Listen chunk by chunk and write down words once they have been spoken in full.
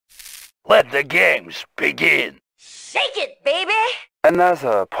Let the games begin. Shake it, baby!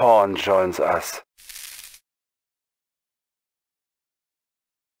 Another pawn joins us.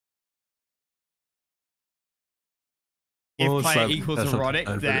 If player equals erotic,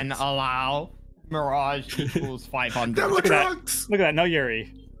 then allow Mirage equals 500. Look at that, no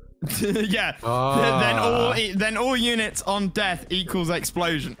Yuri. Yeah. Then all units on death equals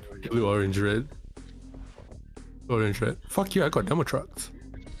explosion. Blue, orange, red. Orange, red. Fuck you! I got demo trucks.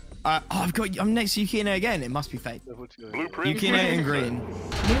 I'm next to Yukino again. It must be fake. Yukino in green.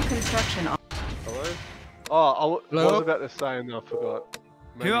 New construction. Hello? Oh, I was about to say and I forgot.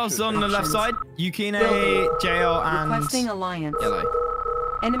 Maybe who else on the left side? Yukino, JL, and Requesting alliance. Yellow.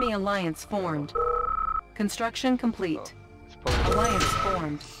 Enemy alliance formed. Construction complete. Alliance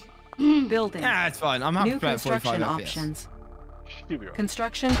formed. Building. Yeah, it's fine. I'm happy New to play at 45 construction FPS. options.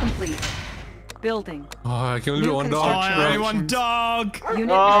 Construction complete. Building. Oh, I can only do one dog. Oh, only one dog.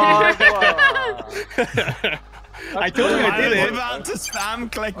 Unit I told you I did was it. about to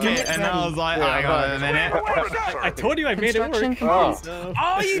spam click it, and I was like, hang on a minute. I told you I made it work.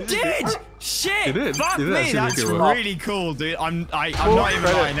 Oh, you did! Shit! You did. Fuck You did me, actually that's make it work. really cool, dude. I'm not even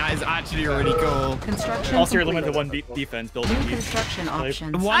lying. That is actually really cool. Construction Also, you're complete. limited to one defense building. New construction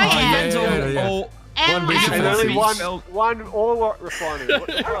options. One defense yeah. or One basic And only defense. one all refinery. What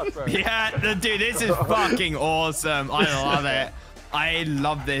the fuck, bro? yeah, dude, this is fucking awesome. I love it. I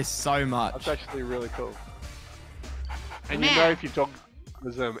love this so much. That's actually really cool. And you know if your dog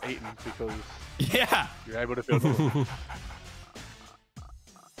was eaten because you're able to build more.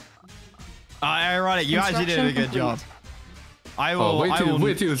 Ironic, you actually did a good job. I will.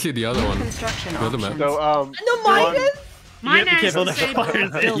 Wait till you see the other one. Construction The other map. options. So No miners.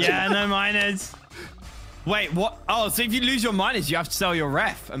 Yeah, no miners. Wait, what? Oh, so if you lose your miners, you have to sell your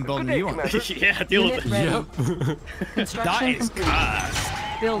ref and build a new one. Yeah, deal with Unit it. ready. Yep. Construction That is complete. cursed.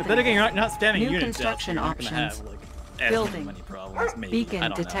 Building. Then again, you're not spamming New units. construction You're not gonna options. have, like, as Building. many problems. Maybe. Beacon I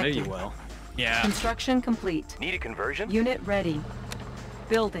don't know. detected. Maybe you will. Yeah. Construction complete. Need a conversion? Unit ready.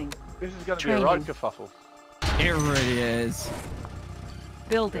 Building. this is going to be Training. a right kerfuffle. It really is.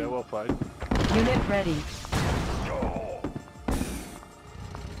 Building. Yeah, well played. Unit ready.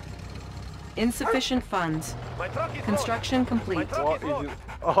 Insufficient funds. Construction complete. What is it?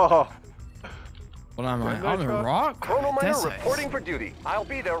 Oh, What am I? I'm in rock? Chrono miner That's reporting for duty. I'll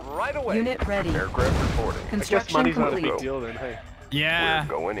be there right away. Unit ready. Aircraft reporting. I guess Construction money's not a complete. big deal then, hey. Yeah. We're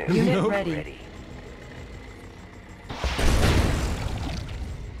going in. Unit ready.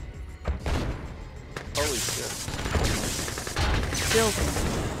 Holy shit. Building.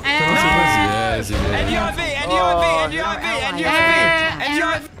 Yes, it is.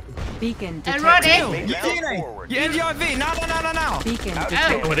 NDIV. Beacon Erotic. detected. NDIV. No. Beacon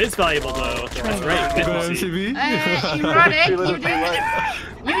detected. Oh, it is valuable though. That's right. Go MCV. Erotic.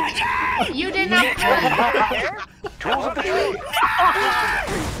 You did not. Tools of the trade.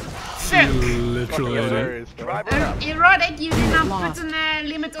 Literally. Hilarious, bro. Erotic. You did not put a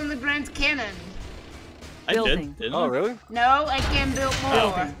limit on the Grand Cannon. I Building. did. Didn't Oh, I? really? No, I can build more.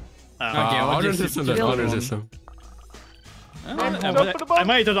 Building. Honor system then. Honor system. I might have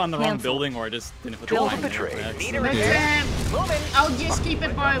done it on the wrong Cancel. building, or I just didn't put Tools the of the line trade. there. Need a But repair. I'll just keep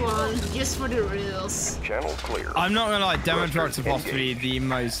it by one, just for the reels. Channel clear. I'm not gonna lie, demo trucks are possibly the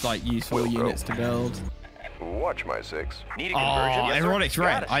most useful units to build. Watch my six. Need a Oh, conversion? Yes, sir. Erotic's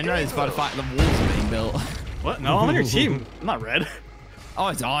red. Got it. I know this by the fact the walls are being built. What? No, I'm on your team. I'm not red. Oh,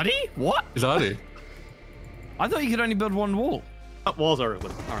 it's Artie? What? Is that it? I thought you could only build one wall. Walls are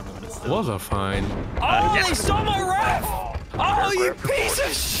limited still. Walls are fine. Oh, they stole my ref! Oh, you piece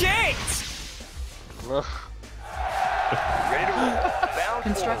of shit! Ready to roll. Bound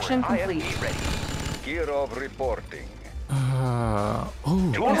Construction forward. complete. IFT ready. Gear of reporting. Oh.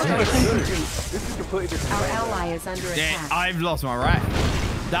 Construction complete. This is completely different. Our ally is under Yeah, attack. I've lost my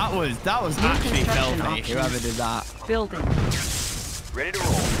ref. That was actually construction filthy, options. whoever did that. Building. Ready to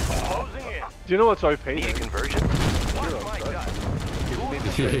roll. Closing in. Do you know what's OP? Need a conversion? Watch my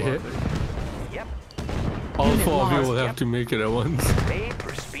dust. Yeah. Yep. All Unit four of you lost. will have to make it at once. Made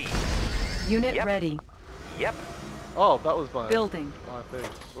for speed. Unit Yep. ready. Yep. Oh, that was my Building. thing.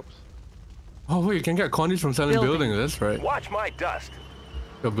 Whoops. Oh wait, you can get condies from selling Building. buildings. That's right. Watch my dust.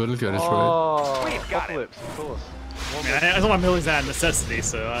 Your buildings get destroyed. Oh, We've got it. apocalypse, of course. I thought my building's out of necessity,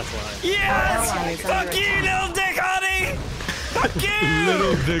 so that's why. Yes! Ally is Fuck under you, attack. little dick Artie! Fuck you!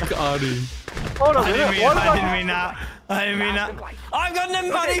 Little Dick Artie. Hold on a I didn't minute. mean What that. I did didn't mean that. I didn't mean that. I've got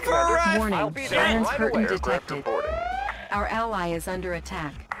no money for a ref! I'll Warning. be there Trans right curtain away. Aircraft detected. reporting. Our ally is under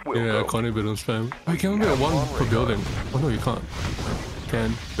attack. We'll Yeah, go. connie building spam. You can only get one per building. Oh no, you can't. You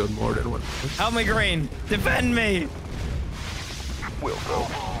can build more than one. Help me, Green. Defend me. We'll go.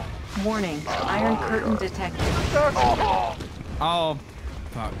 Warning, iron curtain detected. Oh,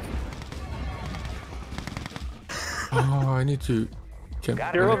 fuck. Oh, I need to.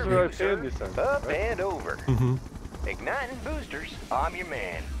 Got Heroes it. are okay in this sense. Up and over. Mm-hmm. Igniting boosters. I'm your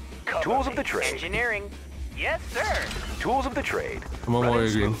man. Tools of the trade. Engineering. Yes, sir. Tools of the trade. I'm on my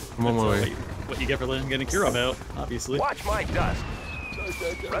way, Green. I'm on my way. What you get for letting getting Kirov out, obviously. Watch my dust.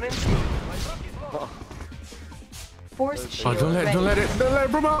 Running smooth. Force Oh, shield don't let it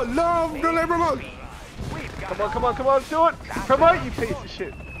promote! No! Don't let it promote! Come on, do it! Promote, you piece of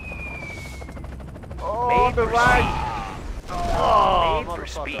shit! Oh, Made the for lag! Oh, Made for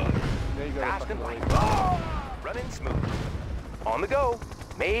speed. There you go. Fast fucking and lag. light. Running smooth. On the go.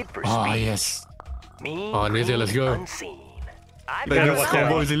 Made for speed. Ah, yes. Mean, Oh, Nathan, let's go. Unseen. I've Better got watch it. that.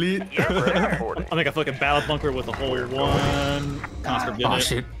 Boys Elite. Yes, sir. I'll make a fucking battle bunker with a whole one conscript in Oh, it.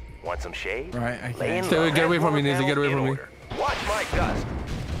 shit. Want some shade? Right, I Laying can't. low. Get away from me, Nathan. Get away In from me. order. Watch my dust.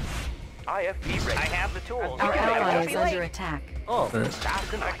 IFP ready. I have the tools. Our ally is under attack. Oh,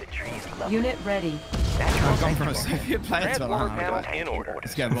 Fast and like the trees love. Unit ready. I've gone from a Soviet player to an Transformer army. panels in order.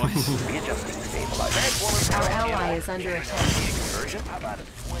 Let's go, boys. Readjusting stabilizer. Transformer Our panels in ally order. is under attack. Conversion. How about a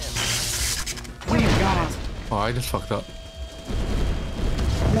swim? Unit lost. Oh, I just fucked up.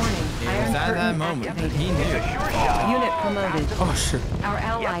 Warning, It iron was at that curtain moment that activated. he knew. Unit promoted. Oh, shit. Our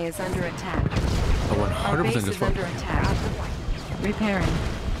ally is under attack. I Our 100% base just is fucked under up. attack. Repairing.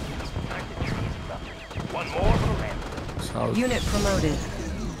 One more for the ramp. Solid. Unit promoted.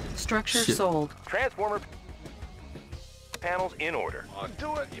 Structure Shit. sold. Transformer panels in order. oh,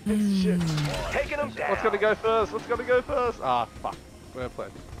 do it, you piece of shit! Taking them down. What's gonna go first? What's gonna go first? Ah, fuck. We're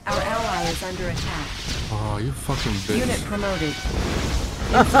playing. Our ally is under attack. Oh, you fucking bitch. Unit promoted.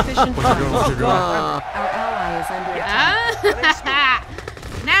 Insufficient What you doing? What you funds. doing? Our ally is under attack. Ah!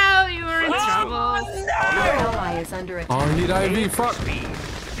 Now you are in trouble. Our ally is under Oh, I attack. need IV. Fuck. Speed.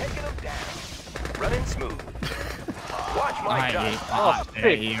 Taking them down. Running smooth. Watch my Alright, dust.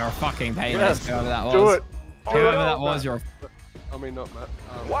 you're fucking painless, Yes, whoever that was. do it! Whoever that was, you're I mean, not Matt.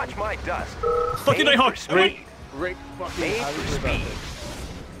 Watch my dust. Fucking Made Nighthawk! for speed. Rick fucking Made how do you for do about speed.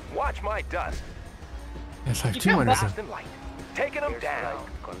 this? Watch my dust. Yes, I have 2 minutes. Fast and light. Taking them down.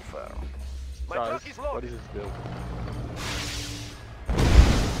 Confirm. My Guys, truck is what loaded. is this build?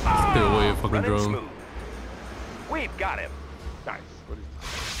 Stay away, fucking Running drone. smooth. We've got him. Nice. What is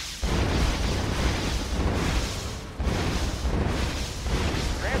this?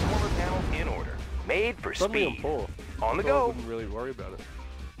 Transformer panels in order. Made for Suddenly I'm speed. poor. On the I go. wouldn't really worry about it.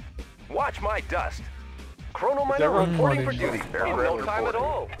 Watch my dust. Chrono Is Miner everyone reporting for reporting? duty. In no time at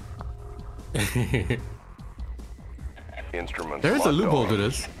all. Instruments. There is a loophole to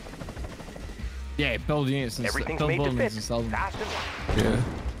this. yeah, build units and Everything's build made to buildings fit. and sell them. Fast and light. Yeah.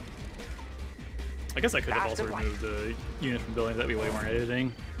 I guess I could have Fast also and removed the unit from buildings. That'd be way more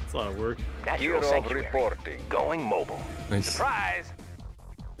editing. It's a lot of work. Natural sanctuary. Going mobile. Nice. Surprise!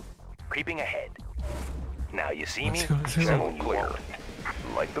 Creeping ahead. Now you see me. Let's go, let's go. Settle clear.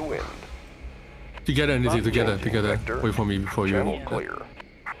 Like the wind. Together, Nizzy, together. Wait for me before you. Channel clear.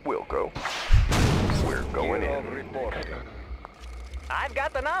 We'll go. We're going in. I've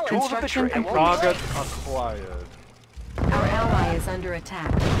got the knowledge. Tools of the Construction trade. complete. Target acquired. Our ally is under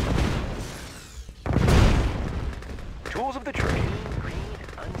attack. Tools of the trade. Green,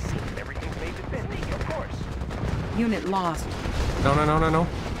 unseen. Everything's made to fit. Of course. Unit lost. No.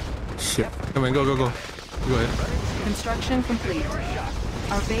 Shit. Come on, go. Go ahead. Construction complete.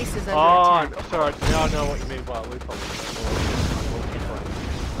 Our base is under Oh, attack. sorry. Now I know what you mean by loophole.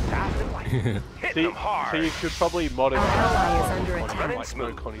 Fast and light. Hit See, them hard. so you could probably mod it. Our ally is under attack. Running Like, no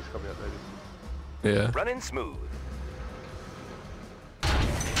smooth. Connie's coming out there. Yeah. Running smooth.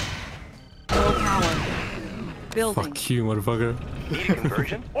 Low power. Building. Fuck you, motherfucker. Need a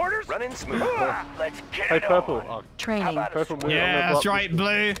conversion? Orders? Running smooth. Let's get Hey, it purple. on. Oh, Training. purple. move on Yeah, the that's block. right.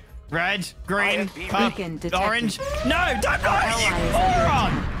 Blue, red, green, Beacon detected. orange. No, don't go! ally You is under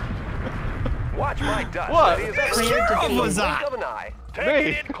moron! Watch my dust. What? Ready as Clear ever. defeat. was that? Blink of an eye. Take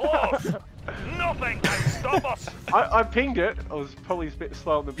Me? it in close. Nothing can stop us. I pinged it. I was probably a bit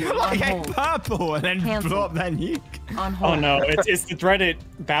slow on the You're beat. like a hold. purple and then Cancel. blow up their nuke. On hold. Oh no, it's the dreaded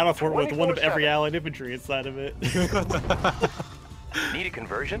battle fort with one of every 24/7. allied infantry inside of it. Need a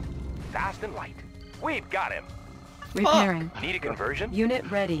conversion? Fast and light. We've got him. Repairing. Need a conversion? Unit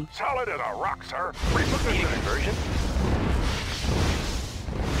ready. Solid as a rock, sir. Need a conversion?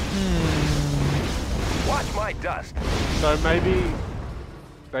 Watch my dust. So maybe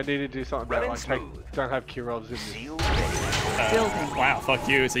they need to do something about Running like smooth. don't have Kirovs in this. Seal ready. Building. Wow, fuck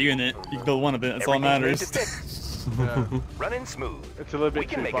you. It's a unit. You can build one of it. That's all that Everything's matters. made to fit. Yeah. Running smooth. It's a little We bit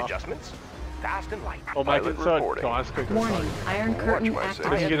can too make far. adjustments. Fast and light. Or make Pilot it so reporting. nice quicker. Warning. Iron curtain myself.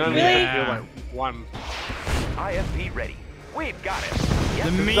 Because you can activated. only Yeah. do like one. IFP ready. We've got it. The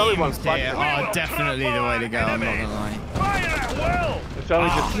There's only one memes button. here are definitely the way to go, I'm not gonna lie. Fire at will! It's only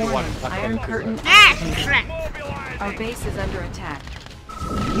just one. Warning. button. Iron curtain Ah, activated. crap. Our base is under attack.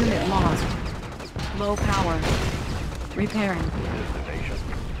 Unit lost. Low power. Repairing. Destination.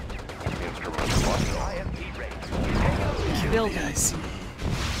 Instruments locked. IFP ready. Building.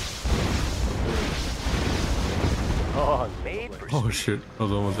 Oh, Made for Oh shit, I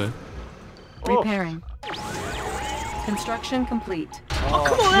was almost there. Repairing. Construction complete. Oh,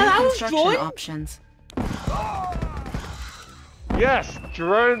 come on, New that was construction joy. options. yes!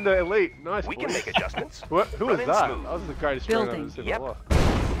 Drone the elite. Nice. We can boys. make adjustments. Who was Running that? smooth. That was the greatest drone I've ever Building. seen Yep. in my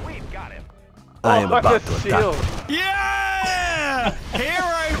life. We've got him. I am about to seal. Yeah!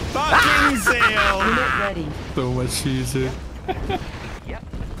 Hero fucking seal! Unit ready. So much easier. Yep.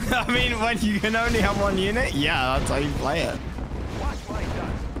 I mean, when you can only have one unit, yeah, that's how you play it. Watch my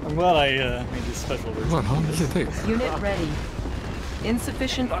dust. I'm glad I made this special version. What? How long does it take? Unit ready.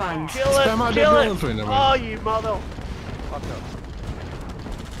 Insufficient funds. Kill it! Spam out Kill the it! drones right now, Oh, man. you mother... Fucker.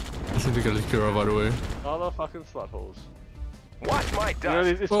 I just need to get this girl out of the way. Motherfucking slut holes. Watch my You know,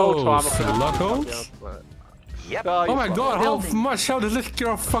 dust. this whole Oh, time... I've been slut fucking holes? down for it. Yep. Oh, you Oh my slut god, hole. how much health does this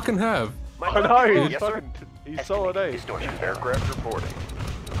girl fucking have? My I know, he's yes, sir. fucking... He's solid Estimating A. distortion. Aircraft reporting.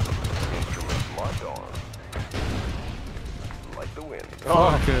 Instruments locked on. Like the wind.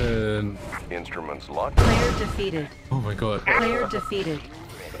 Oh, Fucking... Instruments locked on. Player defeated. Oh my god. Player defeated.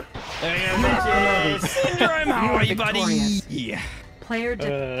 Syndrome, how are you, buddy? victorious. Player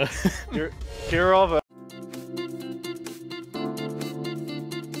defeated. Hero of